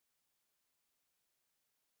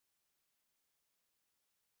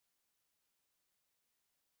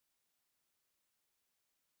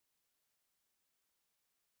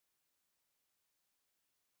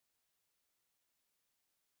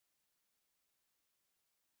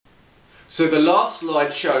So the last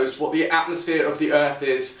slide shows what the atmosphere of the Earth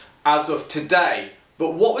is as of today.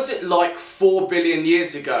 But what was it like 4 billion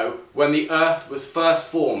years ago when the Earth was first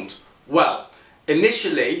formed? Well,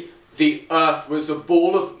 initially the Earth was a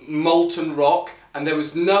ball of molten rock and there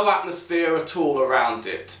was no atmosphere at all around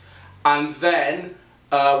it. And then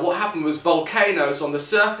what happened was volcanoes on the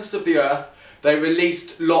surface of the Earth, they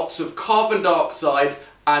released lots of carbon dioxide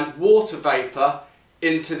and water vapour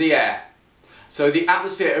into the air. So the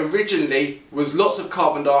atmosphere originally was lots of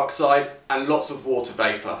carbon dioxide and lots of water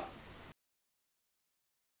vapour.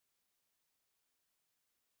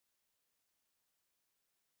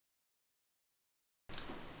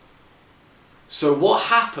 So what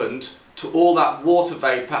happened to all that water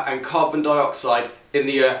vapour and carbon dioxide in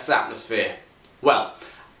the Earth's atmosphere? Well,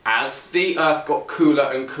 as the Earth got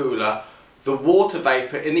cooler and cooler, the water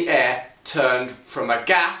vapour in the air turned from a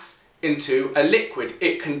gas into a liquid.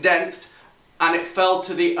 It condensed and it fell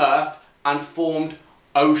to the Earth and formed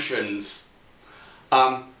oceans.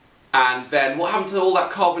 And then what happened to all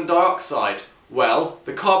that carbon dioxide? Well,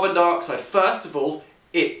 the carbon dioxide, first of all,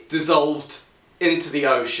 it dissolved into the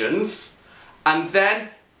oceans, and then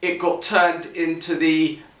it got turned into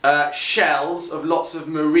the shells of lots of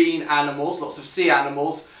marine animals, lots of sea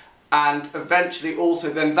animals, and eventually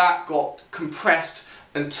also then that got compressed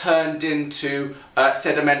and turned into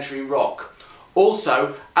sedimentary rock.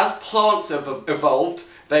 Also, as plants have evolved,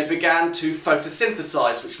 they began to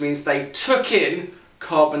photosynthesize, which means they took in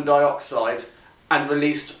carbon dioxide and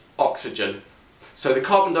released oxygen. So the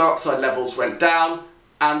carbon dioxide levels went down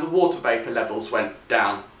and the water vapour levels went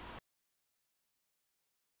down.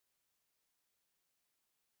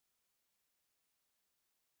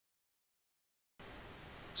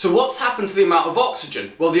 So what's happened to the amount of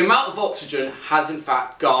oxygen? Well, the amount of oxygen has in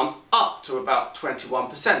fact gone up to about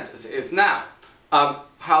 21% as it is now.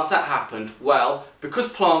 How's that happened? Well, because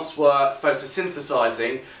plants were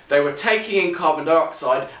photosynthesizing, they were taking in carbon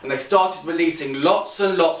dioxide and they started releasing lots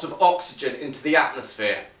and lots of oxygen into the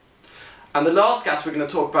atmosphere. And the last gas we're going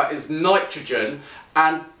to talk about is nitrogen,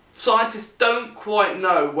 and scientists don't quite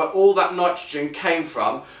know where all that nitrogen came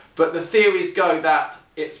from, but the theories go that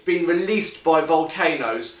it's been released by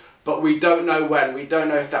volcanoes, but we don't know when. We don't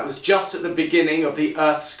know if that was just at the beginning of the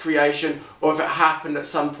Earth's creation or if it happened at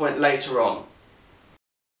some point later on.